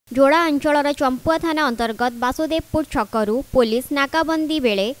जोड़ा अंचल चंपुआ थाना अंतर्गत वासुदेवपुर छकरू पुलिस नाकाबंदी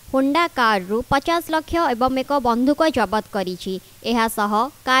बेले होंडा कार रु 50 लाख एवं एक बंधुक जबत करिछि।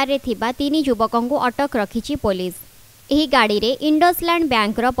 कार रे थिबा 3 युवकों को अटक रखिछि पुलिस। एही गाड़ी रे इंडसलैंड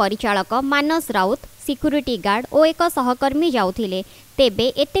बैंक रो परिचालक मानस राउत, सिक्यूरिटी गार्ड और एक सहकर्मी जाउथिले। तेबे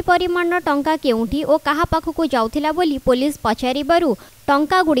एते परिमाण टंका केउठी और काहा पाखकु जाउथिला बोली पुलिस पचारिबारु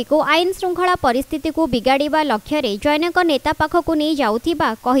टंका गुडी को आईन श्रृंखला परिस्थिति को बिगाड़िबा लक्ष्य रे जैनक नेता पाखकु नहीं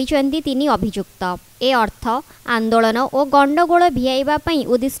जाउथिबा कहिचंदी 3 अभियुक्त। ए अर्थ आंदोलन और गंडगोल भियाइबा पई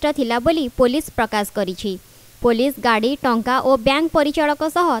उद्दिष्ट थिला बोली पुलिस प्रकाश करिछि। पुलिस गाड़ी टंका और बैंक परिचालक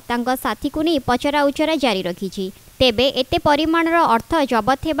सह तांका साथी को नहीं पचरा उचरा जारी रखिछि। तेबे एते परिमाणर अर्थ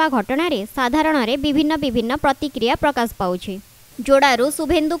जबत हेबा घटना रे साधारण रे विभिन्न प्रतिक्रिया प्रकाश पाउछि। जोड़ारू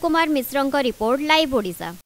शुभेन्दु कुमार मिश्रଙ୍କ रिपोर्ट लाइव ओडिशा।